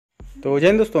तो जय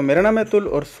हिंद दोस्तों, मेरा नाम है अतुल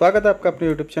और स्वागत है आपका अपने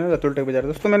यूट्यूब चैनल अतुल टेक बाजार।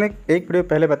 दोस्तों मैंने एक वीडियो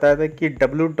पहले बताया था कि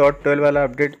W.12 वाला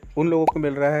अपडेट उन लोगों को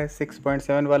मिल रहा है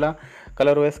 6.7 वाला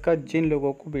कलर ओएस का, जिन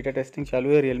लोगों को बीटा टेस्टिंग चालू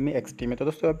है Realme XT में। तो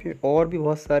दोस्तों अभी और भी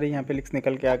बहुत सारी यहाँ पे लिंक्स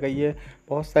निकल के आ गई है,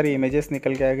 बहुत सारी इमेजेस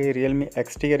निकल के आ गई Realme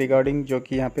XT के रिगार्डिंग, जो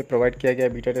कि यहाँ पे प्रोवाइड किया गया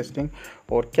है बीटा टेस्टिंग।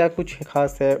 और क्या कुछ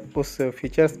खास है उस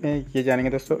फीचर्स में, ये जानेंगे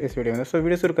दोस्तों इस वीडियो में। दोस्तों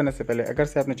वीडियो शुरू करने से पहले अगर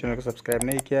से आपने चैनल को सब्सक्राइब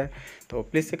नहीं किया है तो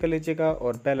प्लीज़ से कर लीजिएगा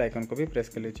और बेल आइकन को भी प्रेस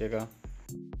कर लीजिएगा।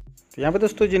 तो यहाँ पे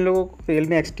दोस्तों जिन लोगों को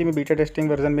Realme XT में बीटा टेस्टिंग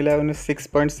वर्जन मिला है उन्हें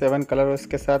 6.7 कलर ओएस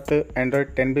के साथ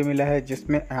एंड्रॉयड 10 भी मिला है,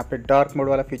 जिसमें यहाँ पे डार्क मोड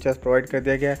वाला फीचर्स प्रोवाइड कर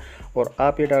दिया गया है। और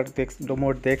आप ये डार्क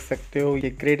मोड देख सकते हो, ये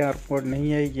ग्रे डार्क मोड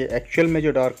नहीं है, ये एक्चुअल में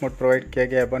जो डार्क मोड प्रोवाइड किया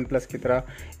गया है वन प्लस की तरह,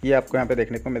 ये आपको यहाँ पे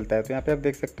देखने को मिलता है। तो यहाँ पे आप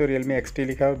देख सकते हो Realme XT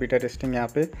लिखा है और बीटा टेस्टिंग यहाँ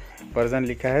पे वर्जन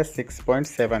लिखा है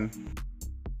 6.7।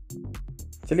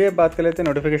 चलिए अब बात कर लेते हैं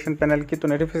नोटिफिकेशन पैनल की। तो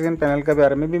नोटिफिकेशन पैनल के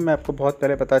बारे में भी मैं आपको बहुत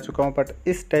पहले बता चुका हूं, बट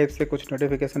इस टाइप से कुछ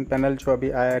नोटिफिकेशन पैनल जो अभी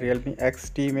आया Realme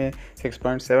XT में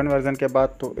 6.7 वर्जन के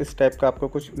बाद, तो इस टाइप का आपको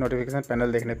कुछ नोटिफिकेशन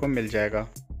पैनल देखने को मिल जाएगा।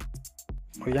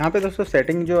 और यहाँ पे दोस्तों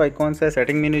सेटिंग जो आइकॉन्स है,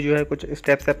 सेटिंग मेन्यू जो है कुछ इस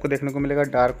टाइप से आपको देखने को मिलेगा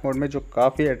डार्क मोड में, जो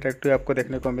काफ़ी अट्रैक्टिव आपको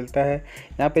देखने को मिलता है।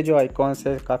 यहाँ पे जो आइकॉन्स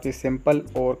है काफ़ी सिंपल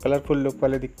और कलरफुल लुक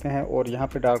वाले दिखते हैं। और यहाँ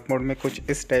पे डार्क मोड में कुछ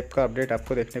इस टाइप का अपडेट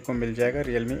आपको देखने को मिल जाएगा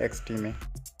Realme XT में।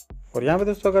 और यहाँ पे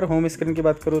दोस्तों अगर होम स्क्रीन की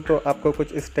बात करूँ तो आपको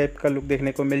कुछ इस टाइप का लुक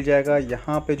देखने को मिल जाएगा।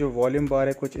 यहाँ पे जो वॉल्यूम बार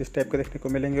है कुछ इस टाइप के देखने को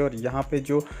मिलेंगे, और यहाँ पे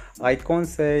जो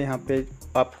आइकॉन्स है यहाँ पे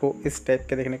आपको इस टाइप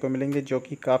के देखने को मिलेंगे, जो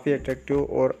कि काफ़ी अट्रैक्टिव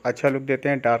और अच्छा लुक देते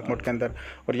हैं डार्क मोड के अंदर।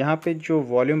 और यहाँ पे जो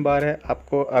वॉल्यूम बार है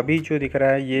आपको अभी जो दिख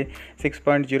रहा है ये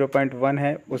 6.0.1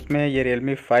 है, उसमें ये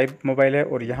Realme 5 मोबाइल है।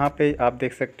 और यहाँ पे आप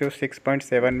देख सकते हो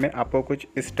 6.7 में आपको कुछ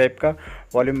इस टाइप का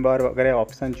वॉल्यूम बार वगैरह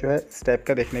ऑप्शन जो है इस टाइप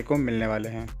का देखने को मिलने वाले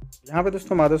हैं। यहाँ पे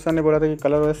दोस्तों माधव सर ने बोला था कि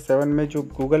ColorOS 7 में जो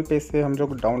गूगल पे से हम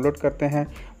लोग डाउनलोड करते हैं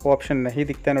वो ऑप्शन नहीं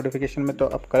दिखता है नोटिफिकेशन में, तो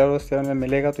अब ColorOS 7 में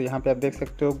मिलेगा। तो यहाँ पे आप देख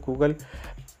सकते हो गूगल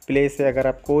प्ले से अगर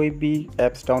आप कोई भी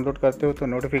ऐप्स डाउनलोड करते हो तो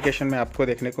नोटिफिकेशन में आपको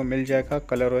देखने को मिल जाएगा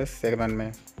ColorOS 7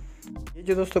 में। ये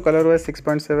जो दोस्तों ColorOS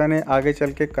 6.7 है आगे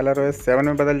चल के ColorOS 7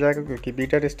 में बदल जाएगा, क्योंकि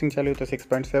बीटा टेस्टिंग चालू है तो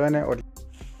 6.7 है। और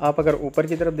आप अगर ऊपर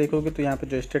की तरफ देखोगे तो यहाँ पे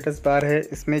जो स्टेटस बार है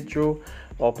इसमें जो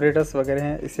ऑपरेटर्स वगैरह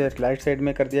हैं इसे राइट साइड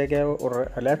में कर दिया गया है,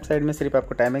 और लेफ्ट साइड में सिर्फ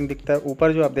आपको टाइमिंग दिखता है।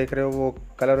 ऊपर जो आप देख रहे हो वो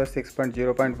ColorOS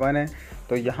 6.0.1 है,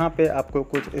 तो यहाँ पे आपको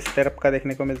कुछ इस टाइप का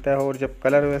देखने को मिलता है। और जब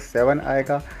ColorOS 7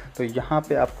 आएगा तो यहाँ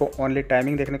पे आपको ओनली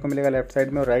टाइमिंग देखने को मिलेगा लेफ्ट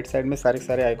साइड में, और राइट साइड में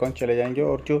सारे आइकॉन चले जाएंगे।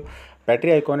 और जो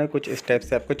बैटरी आइकॉन है कुछ इस टाइप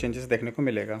से आपको चेंजेस देखने को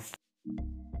मिलेगा।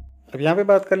 अब यहाँ पे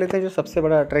बात कर लेते हैं जो सबसे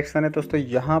बड़ा अट्रैक्शन है दोस्तों,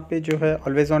 यहाँ पे जो है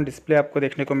ऑलवेज ऑन डिस्प्ले आपको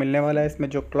देखने को मिलने वाला है। इसमें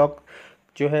जो क्लॉक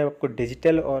जो है आपको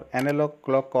डिजिटल और एनालॉग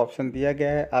क्लॉक का ऑप्शन दिया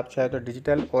गया है। आप चाहे तो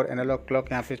डिजिटल और एनालॉग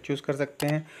क्लॉक यहाँ पे चूज़ कर सकते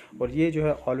हैं, और ये जो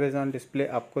है ऑलवेज ऑन डिस्प्ले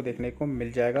आपको देखने को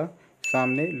मिल जाएगा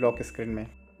सामने लॉक स्क्रीन में।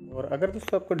 और अगर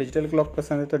दोस्तों आपको डिजिटल क्लॉक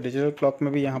पसंद है तो डिजिटल क्लॉक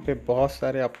में भी यहाँ पे बहुत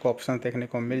सारे आपको ऑप्शन देखने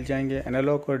को मिल जाएंगे।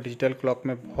 एनालॉग और डिजिटल क्लॉक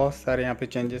में बहुत सारे यहाँ पे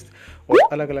चेंजेस और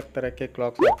अलग अलग तरह के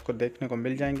क्लॉक्स आपको देखने को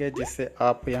मिल जाएंगे, जिससे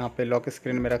आप यहाँ पे लॉक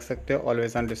स्क्रीन में रख सकते हो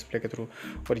ऑलवेज ऑन डिस्प्ले के थ्रू।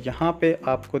 और यहाँ पे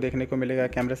आपको देखने को मिलेगा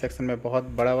कैमरा सेक्शन में बहुत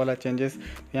बड़ा वाला चेंजेस।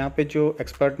 यहाँ पे जो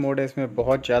एक्सपर्ट मोड है इसमें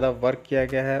बहुत ज़्यादा वर्क किया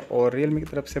गया है, और Realme की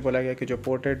तरफ से बोला गया कि जो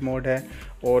पोर्ट्रेट मोड है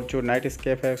और जो नाइट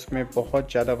स्केप है उसमें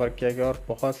बहुत ज़्यादा वर्क किया गया, और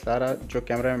बहुत सारा जो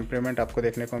कैमरा इम्प्रूवमेंट आपको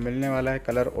देखने को मिलने वाला है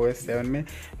ColorOS 7 में।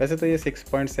 वैसे तो ये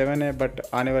 6.7 है, बट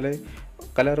आने वाले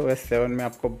ColorOS 7 में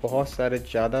आपको बहुत सारे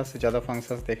ज़्यादा से ज़्यादा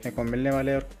फंक्शंस देखने को मिलने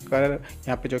वाले हैं। और कलर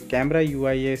यहाँ पे जो कैमरा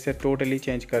UI है इसे टोटली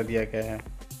चेंज कर दिया गया है।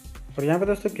 और यहाँ पे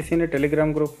दोस्तों किसी ने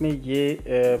टेलीग्राम ग्रुप में ये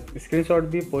स्क्रीनशॉट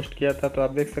भी पोस्ट किया था, तो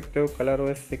आप देख सकते हो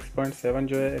ColorOS 6.7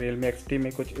 जो है Realme XT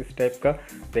में कुछ इस टाइप का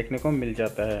देखने को मिल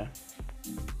जाता है।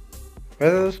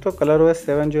 वैसे दोस्तों ColorOS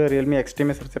 7 जो है Realme XT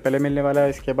में सबसे पहले मिलने वाला है,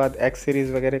 इसके बाद X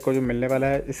सीरीज़ वगैरह को जो मिलने वाला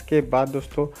है, इसके बाद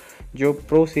दोस्तों जो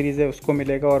Pro सीरीज़ है उसको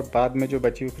मिलेगा, और बाद में जो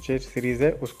बची हुई कुछ सीरीज़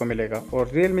है उसको मिलेगा। और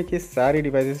Realme की सारी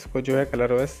डिवाइसेस को जो है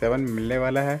ColorOS 7 मिलने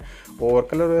वाला है। और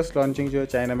ColorOS लॉन्चिंग जो है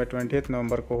चाइना में 20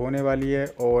 नवंबर को होने वाली है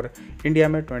और इंडिया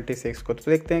में 26 को।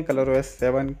 तो देखते हैं ColorOS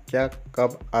 7 क्या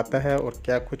कब आता है और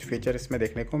क्या कुछ फीचर इसमें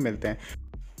देखने को मिलते हैं।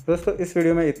 दोस्तों इस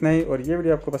वीडियो में इतना ही, और ये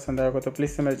वीडियो आपको पसंद आएगा तो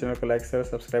प्लीज़ से मेरे चैनल को लाइक शेयर और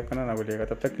सब्सक्राइब करना ना भूलिएगा।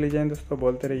 तब तक के लिए जय हिंद दोस्तों,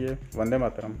 बोलते रहिए वंदे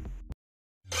मातरम।